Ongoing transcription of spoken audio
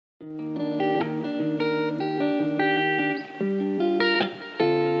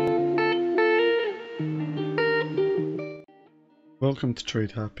Welcome to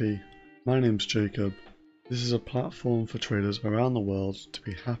TradeHappy. My name's Jacob. This is a platform for traders around the world to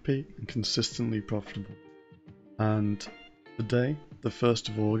be happy and consistently profitable. And today, the 1st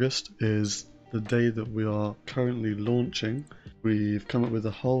of August, is the day that we are currently launching. We've come up with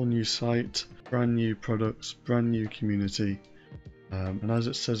a whole new site, brand new products, brand new community. And as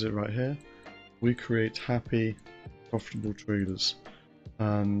it says it right here, we create happy, profitable traders.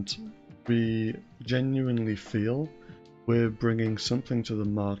 And we genuinely feel we're bringing something to the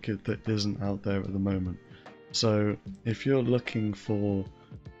market that isn't out there at the moment. So if you're looking for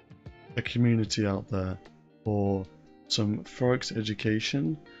a community out there or some Forex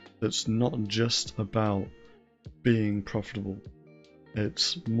education that's not just about being profitable,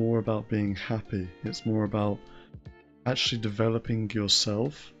 it's more about being happy, it's more about actually developing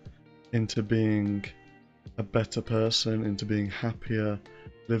yourself into being a better person, into being happier,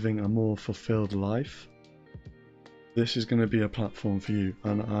 living a more fulfilled life, this is going to be a platform for you,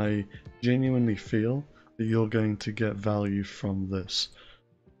 and I genuinely feel that you're going to get value from this.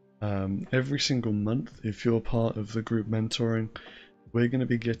 Every single month, if you're part of the group mentoring, we're going to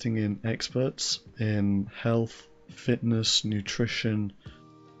be getting in experts in health, fitness, nutrition,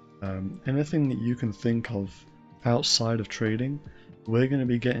 anything that you can think of outside of trading. We're going to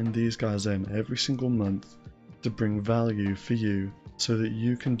be getting these guys in every single month to bring value for you so that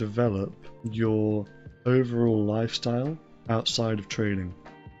you can develop your overall lifestyle outside of trading.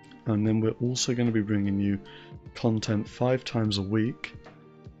 And then we're also going to be bringing you content 5 times a week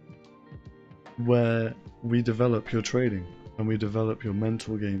where we develop your trading and we develop your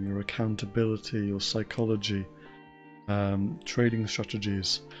mental game, your accountability, your psychology, trading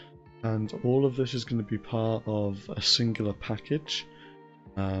strategies, and all of this is going to be part of a singular package.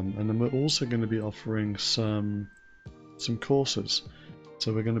 And then we're also going to be offering some courses.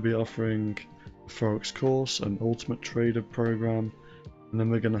 So we're going to be offering Forex course, an ultimate trader program, and then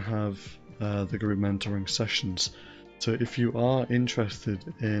we're going to have the group mentoring sessions. So if you are interested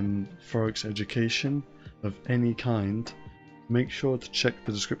in Forex education of any kind, make sure to check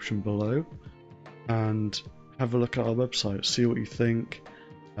the description below and have a look at our website, see what you think.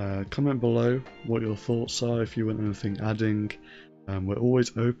 Comment below what your thoughts are, if you want anything adding. We're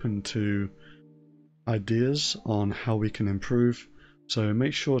always open to ideas on how we can improve, so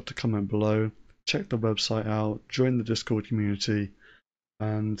make sure to comment below. Check the website out, join the Discord community,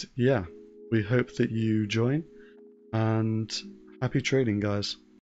 and yeah, we hope that you join, and happy trading, guys.